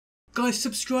Guys,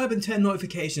 subscribe and turn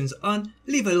notifications on,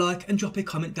 leave a like and drop a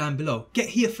comment down below. Get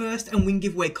here first and win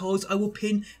giveaway codes I will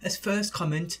pin as first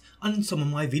comment on some of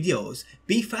my videos.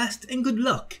 Be fast and good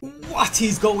luck. What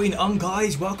is going on,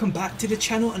 guys? Welcome back to the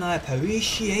channel and I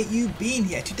appreciate you being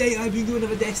here. Today I bring you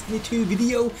another Destiny 2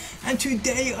 video, and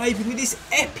today I bring you this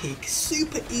epic,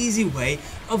 super easy way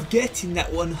of getting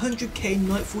that 100k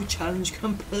Nightfall challenge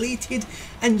completed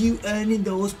and you earning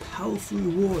those powerful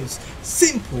rewards.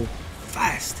 Simple,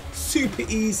 fast, super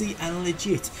easy and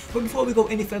legit. But before we go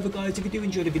any further, guys, if you do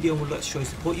enjoy the video and would like to show your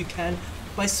support, you can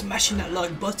by smashing that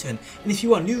like button. And if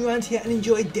you are new around here and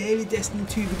enjoy daily Destiny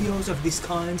 2 videos of this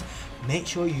kind, make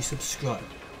sure you subscribe.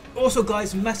 Also,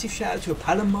 guys, massive shout out to a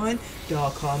pal of mine,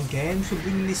 Black Armory Games, for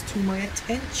bringing this to my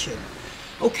attention.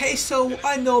 Okay, so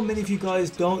I know many of you guys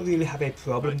don't really have a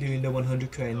problem doing the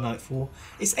 100k Nightfall.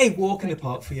 It's a walk in the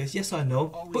park for you, yes I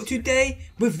know. But today,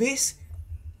 with this,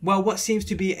 well, what seems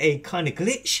to be a kind of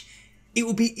glitch, it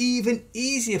will be even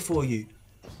easier for you.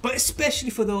 But especially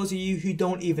for those of you who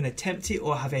don't even attempt it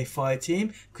or have a fire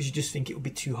team because you just think it will be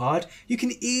too hard, you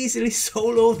can easily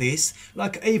solo this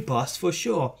like a boss for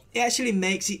sure. It actually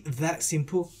makes it that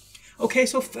simple. Okay,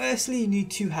 so firstly you need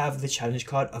to have the challenge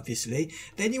card, obviously.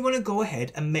 Then you want to go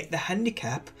ahead and make the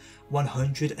handicap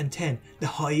 110, the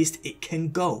highest it can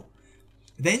go.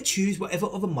 Then choose whatever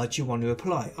other mod you want to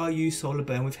apply. I use Solar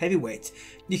Burn with heavyweight.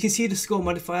 You can see the score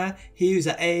modifier here is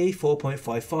at a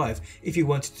 4.55. If you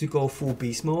wanted to go full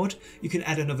beast mode, you can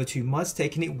add another 2 mods,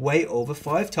 taking it way over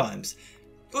 5 times.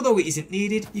 Although it isn't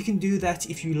needed, you can do that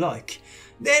if you like.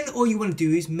 Then all you want to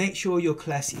do is make sure your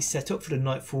class is set up for the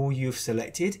Nightfall you've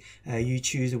selected. You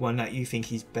choose the one that you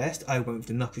think is best. I went with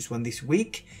the Knuckles one this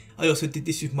week. I also did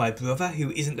this with my brother,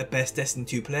 who isn't the best Destiny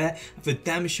 2 player. I'm for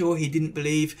damn sure he didn't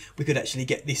believe we could actually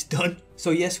get this done. So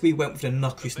yes, we went with the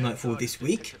Knuckles Nightfall this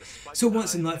week. So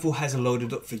once the Nightfall has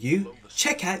loaded up for you,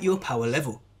 check out your power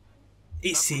level.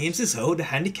 It seems as though the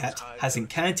handicap hasn't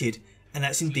counted. And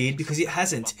that's indeed because it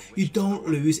hasn't. You don't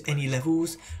lose any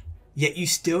levels, yet you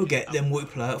still get the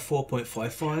multiplier at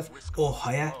 4.55 or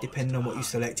higher depending on what you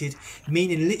selected,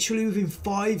 meaning literally within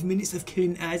 5 minutes of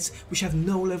killing ads which have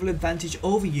no level advantage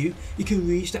over you, you can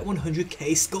reach that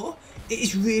 100k score. It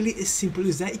is really as simple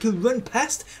as that. You can run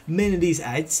past many of these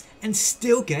ads and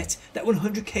still get that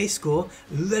 100k score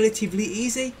relatively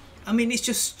easy. I mean, it's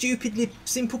just stupidly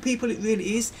simple, people, it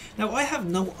really is. Now I have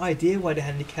no idea why the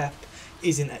handicap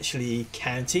isn't actually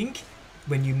counting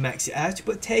when you max it out,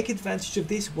 but take advantage of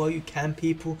this while you can,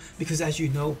 people, because as you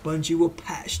know, Bungie will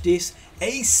patch this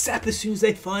ASAP as soon as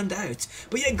they find out.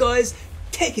 But yeah, guys,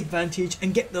 take advantage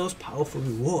and get those powerful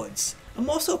rewards. I'm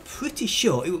also pretty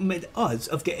sure it would make the odds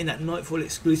of getting that Nightfall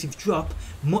exclusive drop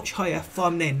much higher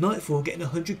from their Nightfall getting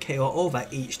 100k or over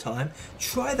each time.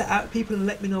 Try that out, people, and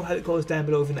let me know how it goes down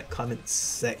below in that comments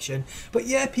section. But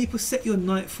yeah, people, set your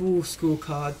Nightfall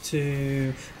scorecard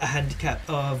to a handicap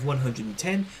of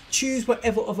 110. Choose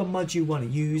whatever other mod you want to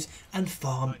use and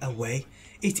farm away.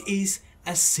 It is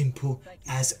as simple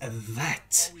as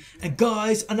that. And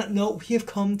guys, on that note, we have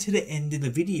come to the end of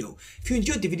the video. If you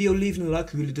enjoyed the video, leaving a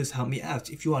like really does help me out.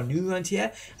 If you are new around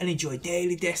here and enjoy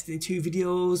daily Destiny 2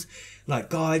 videos like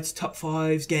guides, top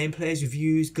 5s, gameplays,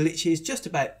 reviews, glitches, just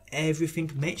about everything,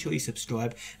 make sure you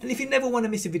subscribe. And if you never want to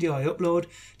miss a video I upload,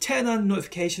 turn on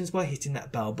notifications by hitting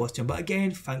that bell button. But again,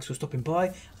 thanks for stopping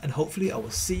by, and hopefully I will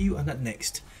see you on that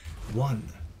next one.